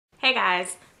Hey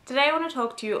guys, today I want to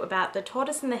talk to you about The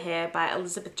Tortoise and the Hare by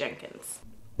Elizabeth Jenkins.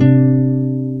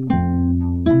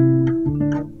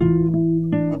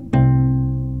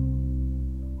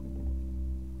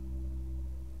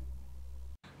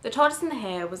 The Tortoise and the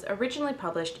Hare was originally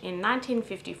published in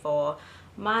 1954.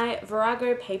 My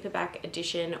Virago paperback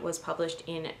edition was published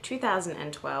in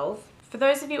 2012. For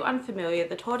those of you unfamiliar,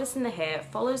 The Tortoise and the Hare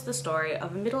follows the story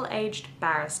of a middle-aged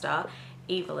barrister,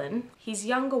 Evelyn, his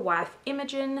younger wife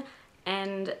Imogen,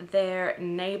 and their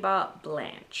neighbour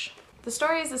Blanche. The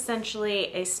story is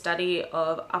essentially a study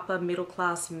of upper middle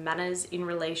class manners in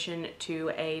relation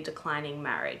to a declining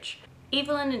marriage.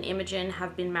 Evelyn and Imogen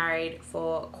have been married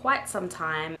for quite some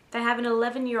time. They have an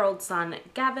 11-year-old son,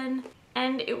 Gavin,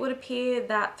 and it would appear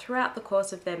that throughout the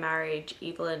course of their marriage,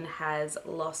 Evelyn has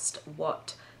lost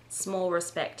what small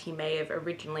respect he may have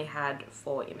originally had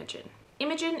for Imogen.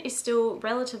 Imogen is still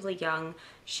relatively young.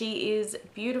 She is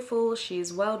beautiful, she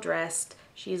is well dressed,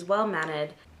 she is well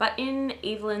mannered, but in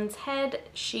Evelyn's head,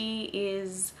 she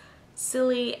is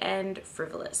silly and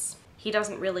frivolous. He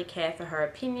doesn't really care for her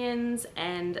opinions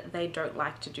and they don't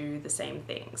like to do the same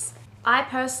things. I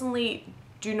personally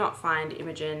do not find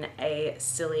Imogen a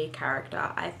silly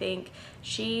character. I think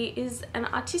she is an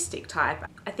artistic type.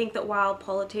 I think that while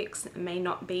politics may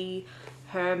not be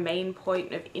her main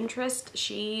point of interest,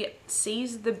 she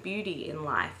sees the beauty in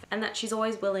life and that she's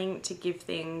always willing to give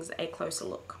things a closer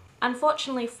look.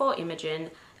 Unfortunately for Imogen,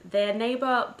 their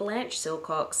neighbour Blanche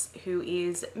Silcox, who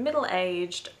is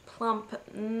middle-aged, plump,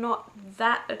 not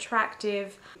that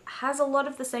attractive, has a lot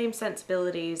of the same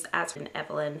sensibilities as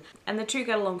Evelyn, and the two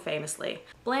get along famously.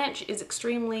 Blanche is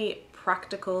extremely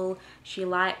practical. She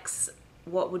likes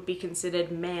what would be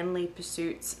considered manly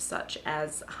pursuits such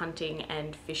as hunting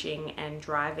and fishing and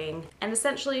driving, and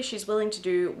essentially she's willing to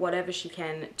do whatever she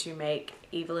can to make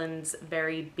Evelyn's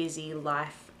very busy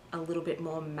life a little bit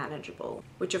more manageable,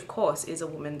 which of course is a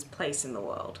woman's place in the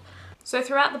world. So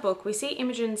throughout the book, we see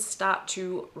Imogen start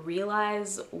to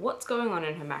realize what's going on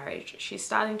in her marriage. She's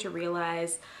starting to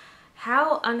realize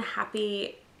how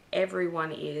unhappy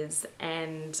everyone is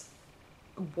and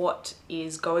what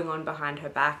is going on behind her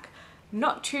back.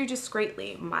 Not too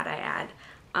discreetly, might I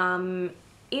add.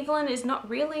 Evelyn is not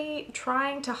really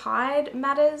trying to hide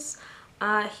matters.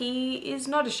 He is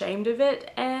not ashamed of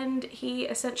it, and he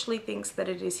essentially thinks that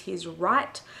it is his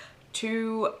right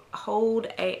to hold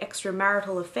a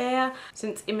extramarital affair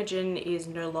since Imogen is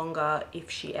no longer, if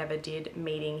she ever did,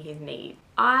 meeting his need.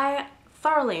 I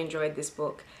thoroughly enjoyed this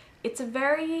book. It's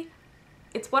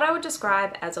what I would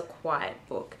describe as a quiet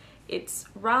book. It's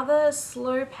rather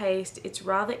slow-paced, it's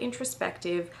rather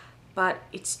introspective, but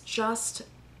it's just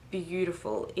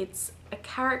beautiful. It's a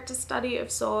character study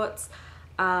of sorts.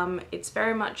 It's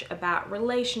very much about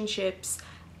relationships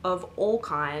of all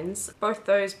kinds, both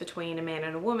those between a man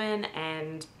and a woman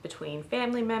and between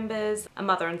family members, a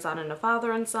mother and son and a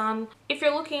father and son. If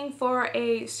you're looking for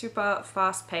a super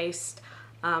fast-paced,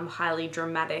 highly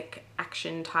dramatic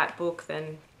action type book,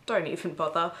 then don't even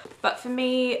bother. But for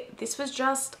me, this was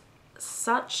just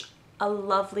such a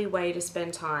lovely way to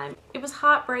spend time. It was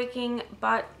heartbreaking,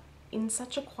 but in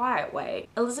such a quiet way.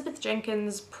 Elizabeth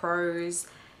Jenkins' prose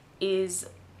is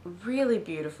really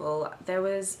beautiful. There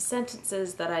was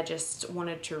sentences that I just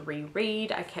wanted to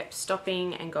reread. I kept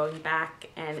stopping and going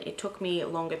back, and it took me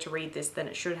longer to read this than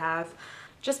it should have,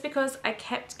 just because I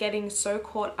kept getting so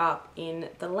caught up in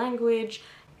the language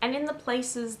and in the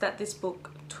places that this book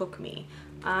took me.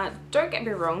 Don't get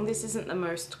me wrong, this isn't the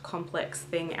most complex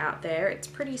thing out there. It's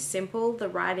pretty simple. The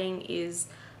writing is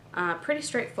pretty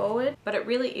straightforward, but it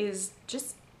really is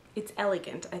just, it's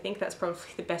elegant. I think that's probably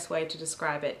the best way to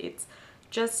describe it. It's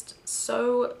just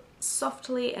so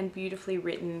softly and beautifully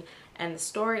written, and the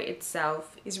story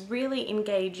itself is really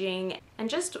engaging and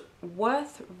just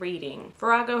worth reading.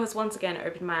 Virago has once again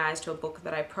opened my eyes to a book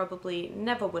that I probably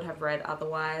never would have read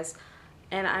otherwise,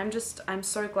 and I'm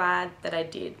so glad that I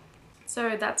did.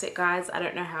 So that's it, guys. I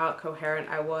don't know how coherent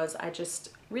I was. I just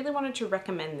really wanted to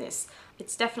recommend this.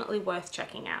 It's definitely worth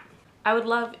checking out. I would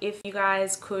love if you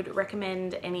guys could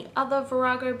recommend any other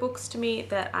Virago books to me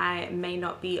that I may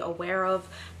not be aware of,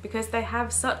 because they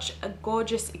have such a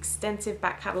gorgeous, extensive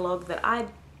back catalogue that I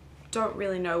don't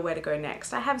really know where to go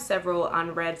next. I have several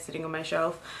unread sitting on my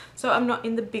shelf, so I'm not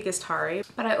in the biggest hurry,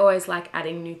 but I always like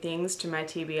adding new things to my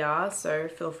TBR, so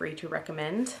feel free to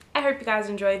recommend. I hope you guys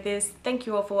enjoyed this. Thank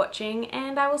you all for watching,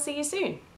 and I will see you soon.